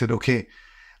back and said, okay,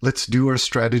 let's do our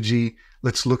strategy.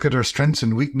 Let's look at our strengths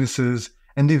and weaknesses.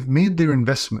 And they've made their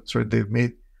investments, right? They've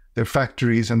made their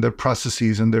factories and their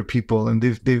processes and their people, and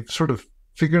they've sort of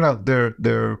figured out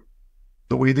the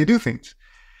way they do things.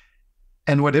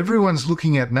 And what everyone's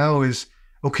looking at now is,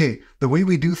 okay, the way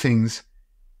we do things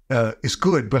is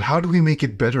good, but how do we make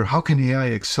it better? How can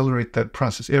AI accelerate that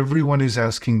process? Everyone is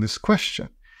asking this question.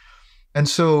 And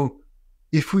so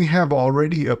if we have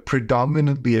already a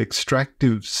predominantly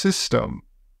extractive system,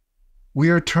 we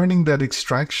are turning that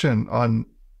extraction on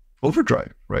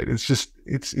overdrive, right?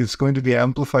 It's going to be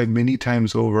amplified many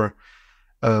times over,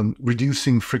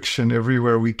 reducing friction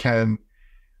everywhere we can.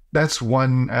 That's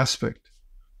one aspect.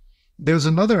 There's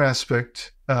another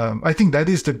aspect. I think that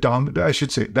is the dominant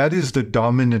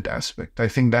aspect. I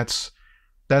think that's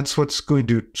what's going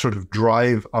to sort of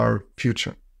drive our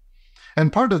future.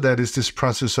 And part of that is this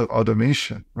process of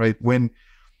automation, right? When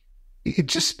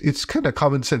it's kind of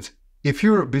common sense. If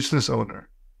you're a business owner,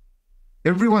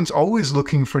 everyone's always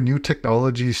looking for new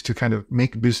technologies to kind of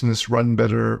make business run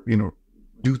better,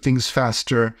 do things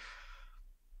faster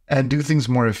and do things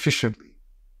more efficiently.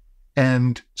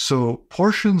 And so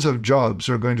portions of jobs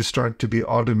are going to start to be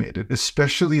automated,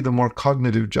 especially the more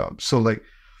cognitive jobs. So like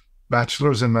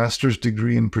bachelor's and master's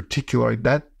degree in particular,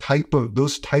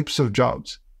 those types of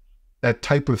jobs, that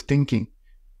type of thinking,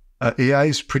 AI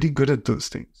is pretty good at those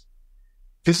things.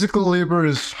 Physical labor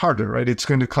is harder, right? It's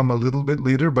going to come a little bit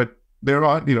later, but there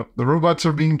are, the robots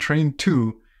are being trained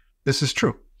too. This is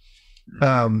true.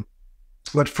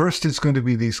 But first it's going to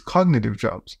be these cognitive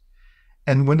jobs.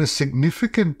 And when a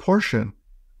significant portion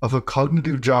of a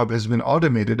cognitive job has been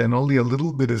automated and only a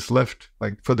little bit is left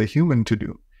like for the human to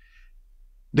do,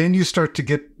 then you start to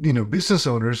get, business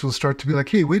owners will start to be like,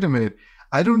 hey, wait a minute,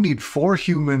 I don't need 4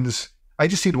 humans. I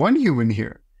just need 1 human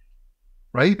here,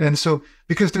 right? And so,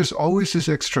 because there's always this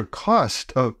extra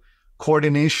cost of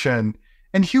coordination,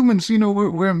 and humans,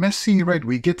 we're messy, right?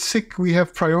 We get sick, we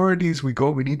have priorities, we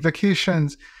need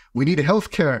vacations, we need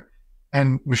healthcare.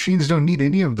 And machines don't need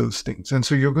any of those things. And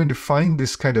so you're going to find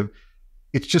this kind of,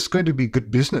 it's just going to be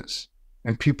good business.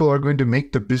 And people are going to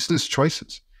make the business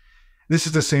choices. This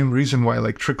is the same reason why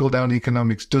like trickle-down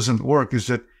economics doesn't work, is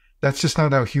that that's just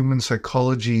not how human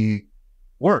psychology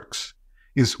works.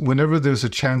 Is whenever there's a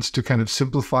chance to kind of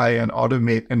simplify and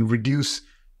automate and reduce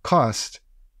cost,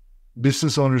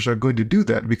 business owners are going to do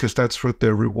that because that's what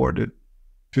they're rewarded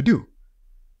to do.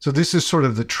 So this is sort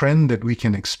of the trend that we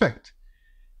can expect.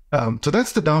 So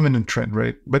that's the dominant trend,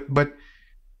 right? But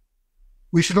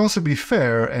we should also be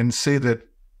fair and say that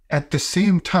at the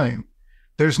same time,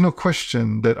 there's no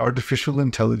question that artificial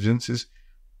intelligence is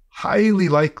highly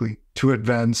likely to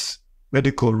advance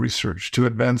medical research, to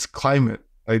advance climate,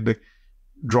 right? Like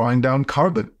drawing down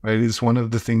carbon, right, is one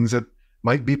of the things that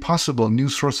might be possible, new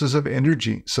sources of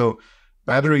energy. So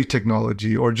battery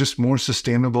technology or just more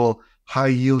sustainable,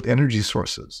 high-yield energy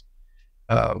sources.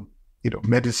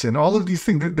 Medicine, all of these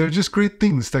things, they're just great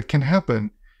things that can happen.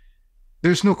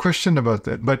 There's no question about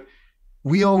that. But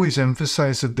we always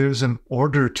emphasize that there's an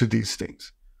order to these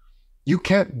things. You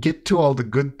can't get to all the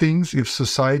good things if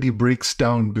society breaks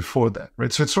down before that,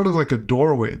 right? So it's sort of like a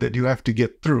doorway that you have to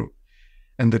get through.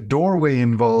 And the doorway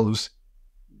involves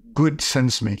good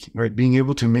sense making, right? Being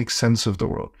able to make sense of the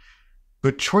world.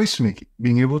 Good choice making,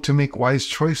 being able to make wise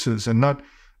choices and not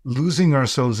losing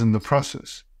ourselves in the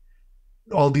process.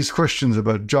 All these questions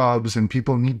about jobs, and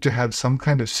people need to have some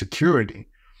kind of security.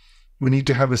 We need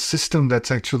to have a system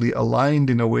that's actually aligned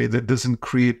in a way that doesn't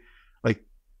create like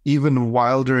even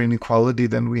wilder inequality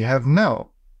than we have now.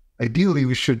 Ideally,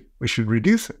 we should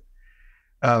reduce it.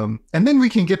 And then we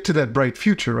can get to that bright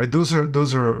future, right? Those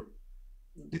are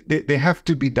they have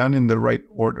to be done in the right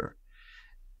order.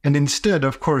 And instead,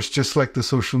 of course, just like the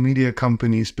social media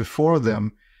companies before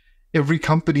them, every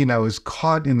company now is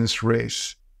caught in this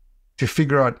race to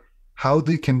figure out how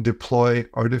they can deploy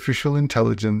artificial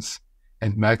intelligence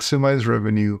and maximize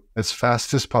revenue as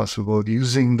fast as possible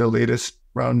using the latest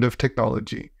round of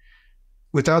technology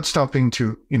without stopping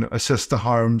to, assess the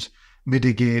harms,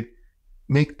 mitigate,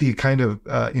 make the kind of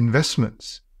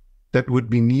investments that would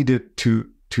be needed to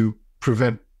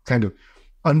prevent kind of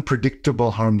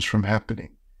unpredictable harms from happening.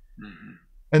 Mm-hmm.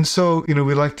 And so,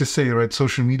 we like to say, right,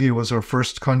 social media was our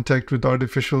first contact with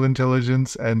artificial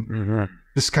intelligence, and mm-hmm.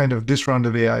 this round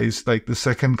of AI is like the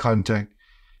second contact.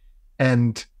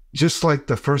 And just like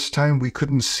the first time, we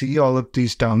couldn't see all of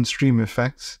these downstream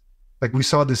effects. Like we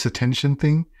saw this attention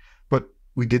thing, but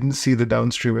we didn't see the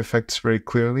downstream effects very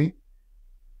clearly.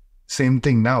 Same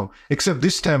thing now, except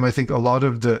this time, I think a lot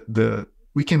of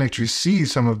we can actually see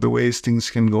some of the ways things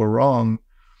can go wrong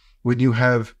when you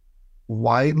have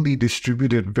widely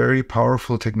distributed, very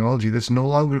powerful technology that's no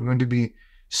longer going to be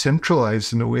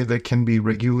centralized in a way that can be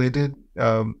regulated.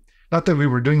 Not that we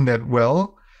were doing that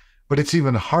well, but it's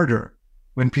even harder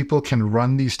when people can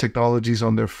run these technologies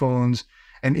on their phones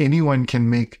and anyone can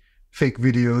make fake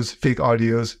videos, fake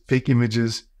audios, fake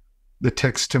images, the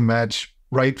text to match,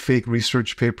 write fake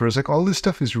research papers. Like all this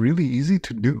stuff is really easy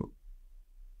to do.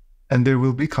 And there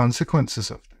will be consequences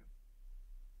of that.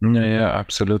 Yeah,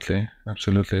 absolutely.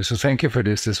 Absolutely. So thank you for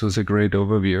this. This was a great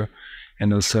overview.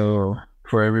 And also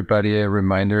for everybody, a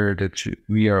reminder that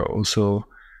we are also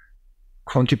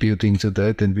contributing to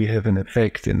that and we have an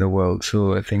effect in the world.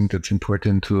 So I think that's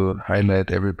important to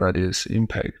highlight everybody's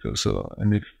impact also.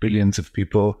 And if billions of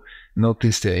people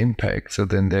notice their impact, so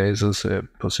then there is also a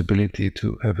possibility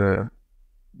to have a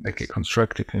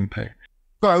constructive impact.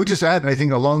 Well, I would just add, I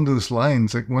think along those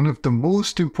lines, like one of the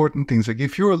most important things, like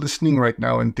if you're listening right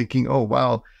now and thinking, oh,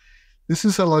 wow, this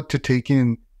is a lot to take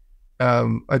in,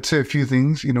 I'd say a few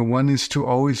things. One is to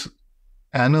always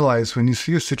analyze when you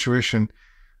see a situation,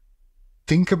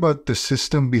 think about the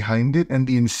system behind it and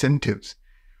the incentives.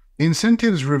 The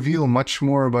incentives reveal much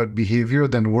more about behavior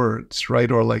than words,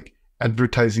 right? Or like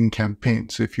advertising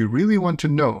campaigns. So if you really want to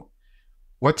know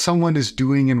what someone is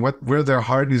doing and where their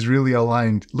heart is really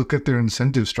aligned, look at their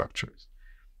incentive structures.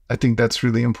 I think that's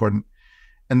really important.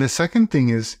 And the second thing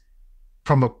is,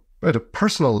 at a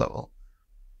personal level,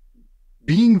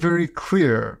 being very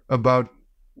clear about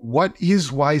what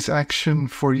is wise action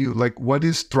for you, like what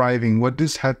is thriving, what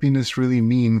does happiness really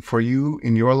mean for you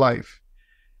in your life.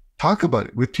 Talk about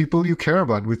it with people you care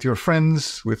about, with your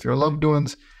friends, with your loved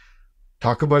ones.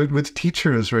 Talk about it with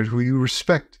teachers, right, who you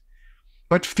respect.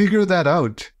 But figure that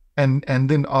out and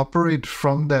then operate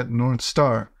from that North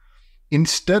Star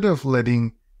instead of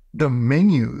letting the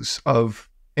menus of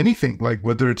anything, like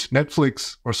whether it's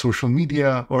Netflix or social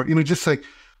media or, just like,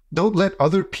 don't let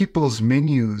other people's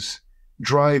menus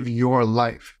drive your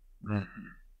life. Mm-hmm.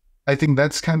 I think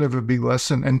that's kind of a big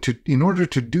lesson. And in order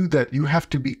to do that, you have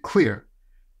to be clear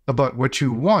about what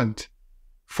you want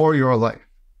for your life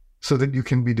so that you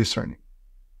can be discerning.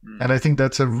 Mm-hmm. And I think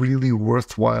that's a really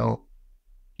worthwhile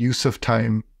use of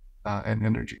time and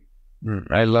energy.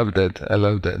 I love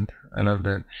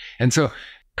that. And so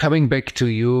coming back to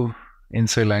you in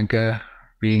Sri Lanka,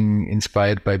 being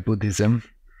inspired by Buddhism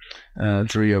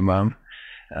through your mom,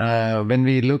 when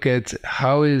we look at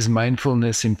how is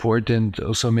mindfulness important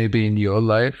also maybe in your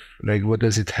life, like what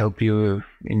does it help you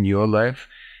in your life?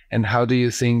 And how do you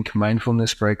think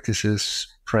mindfulness practices,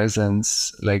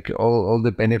 presence, like all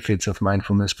the benefits of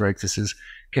mindfulness practices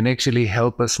can actually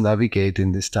help us navigate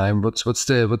in this time? What's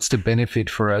the benefit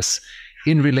for us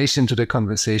in relation to the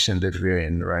conversation that we're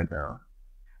in right now?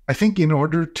 I think in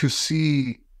order to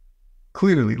see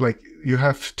clearly, like you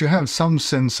have to have some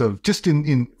sense of, just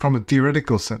from a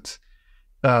theoretical sense,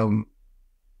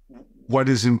 what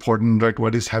is important, like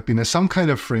what is happiness, some kind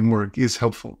of framework is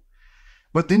helpful.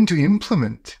 But then to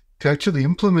actually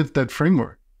implement that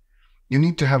framework, you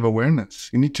need to have awareness.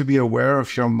 You need to be aware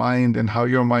of your mind and how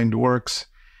your mind works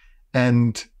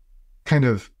and kind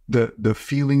of the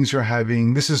feelings you're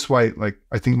having. This is why, like,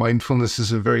 I think mindfulness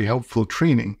is a very helpful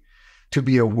training to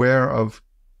be aware of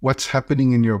what's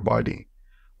happening in your body,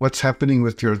 what's happening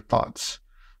with your thoughts,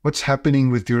 what's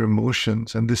happening with your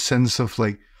emotions, and this sense of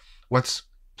like what's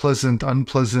pleasant,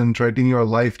 unpleasant, right, in your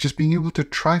life, just being able to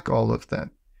track all of that.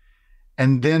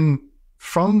 And then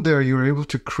from there, you're able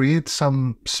to create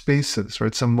some spaces,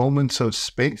 right, some moments of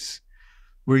space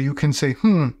where you can say,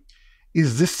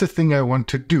 is this the thing I want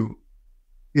to do?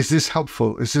 Is this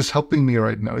helpful? Is this helping me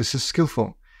right now? Is this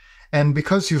skillful? And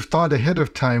because you've thought ahead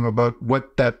of time about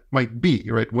what that might be,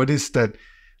 right? What is that,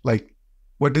 like,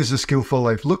 what does a skillful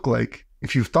life look like?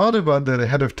 If you've thought about that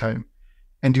ahead of time,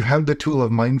 and you have the tool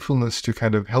of mindfulness to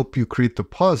kind of help you create the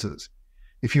pauses,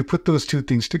 if you put those two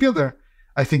things together,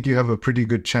 I think you have a pretty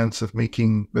good chance of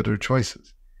making better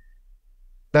choices.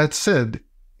 That said,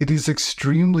 it is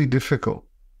extremely difficult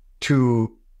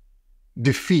to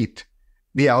defeat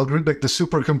the algorithm, like the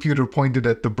supercomputer pointed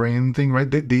at the brain thing, right?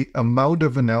 The amount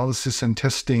of analysis and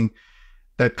testing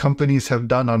that companies have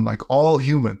done on like all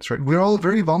humans, right? We're all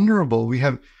very vulnerable. We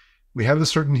have a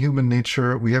certain human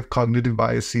nature. We have cognitive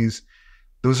biases.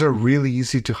 Those are really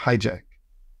easy to hijack.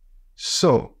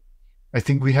 So I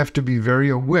think we have to be very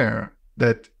aware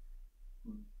that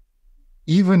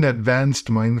even advanced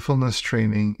mindfulness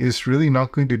training is really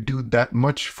not going to do that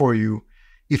much for you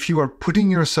if you are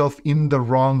putting yourself in the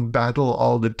wrong battle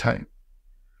all the time.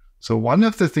 So one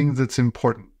of the things that's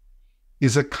important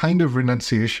is a kind of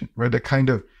renunciation, right? A kind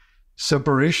of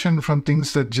separation from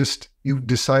things that just you've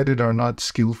decided are not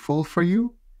skillful for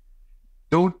you.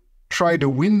 Don't try to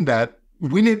win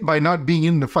it by not being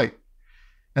in the fight.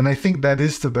 And I think that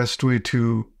is the best way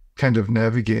to kind of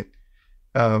navigate.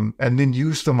 And then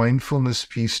use the mindfulness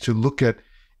piece to look at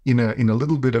in a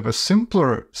little bit of a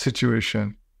simpler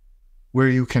situation where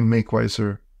you can make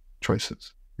wiser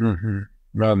choices. Mm-hmm.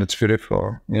 Wow, that's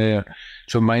beautiful. Yeah.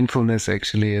 So mindfulness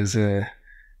actually is an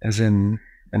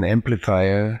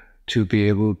amplifier to be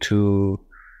able to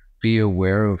be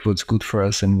aware of what's good for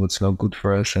us and what's not good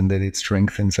for us, and that it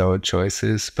strengthens our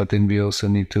choices. But then we also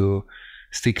need to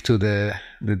stick to the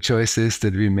choices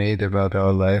that we made about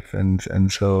our life,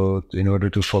 and so in order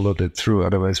to follow that through,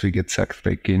 otherwise we get sucked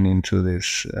back into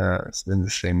this in the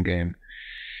same game.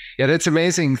 Yeah, that's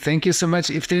amazing. Thank you so much.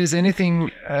 If there is anything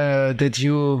that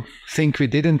you think we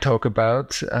didn't talk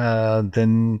about,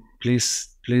 then please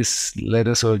let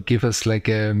us, or give us like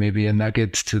maybe a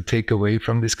nugget to take away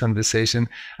from this conversation.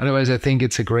 Otherwise, I think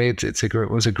it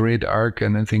was a great arc,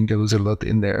 and I think there was a lot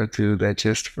in there to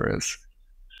digest for us.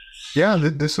 Yeah,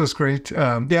 this was great.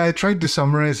 I tried to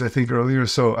summarize, I think, earlier,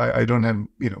 so I don't have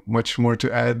much more to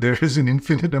add. There is an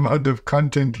infinite amount of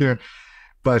content here,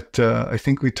 but I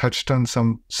think we touched on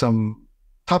some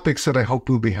topics that I hope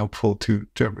will be helpful to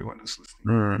everyone who's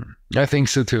listening. I think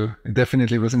so too. It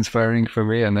definitely was inspiring for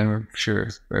me, and I'm sure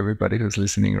for everybody who's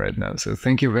listening right now. So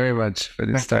thank you very much for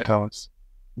this time. Thomas.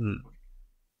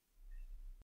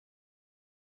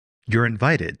 You're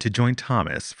invited to join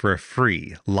Thomas for a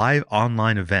free live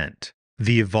online event,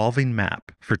 The Evolving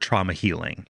Map for Trauma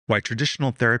Healing: Why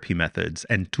Traditional Therapy Methods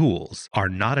and Tools Are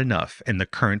Not Enough in the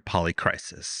Current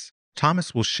Polycrisis.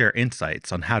 Thomas will share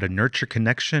insights on how to nurture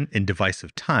connection in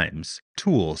divisive times,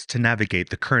 tools to navigate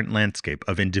the current landscape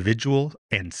of individual,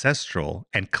 ancestral,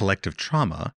 and collective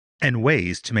trauma, and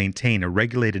ways to maintain a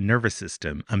regulated nervous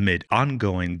system amid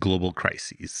ongoing global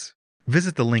crises.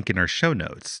 Visit the link in our show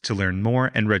notes to learn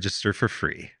more and register for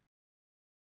free.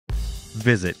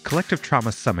 Visit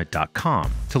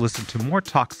collectivetraumasummit.com to listen to more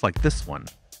talks like this one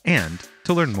and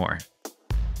to learn more.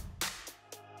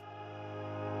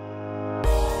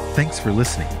 Thanks for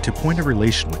listening to Point of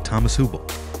Relation with Thomas Hübl.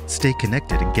 Stay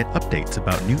connected and get updates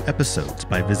about new episodes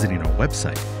by visiting our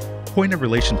website,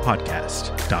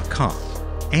 pointofrelationpodcast.com,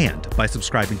 and by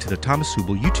subscribing to the Thomas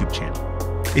Hübl YouTube channel.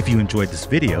 If you enjoyed this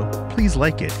video, please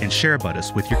like it and share about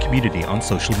us with your community on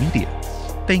social media.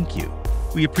 Thank you.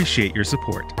 We appreciate your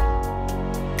support.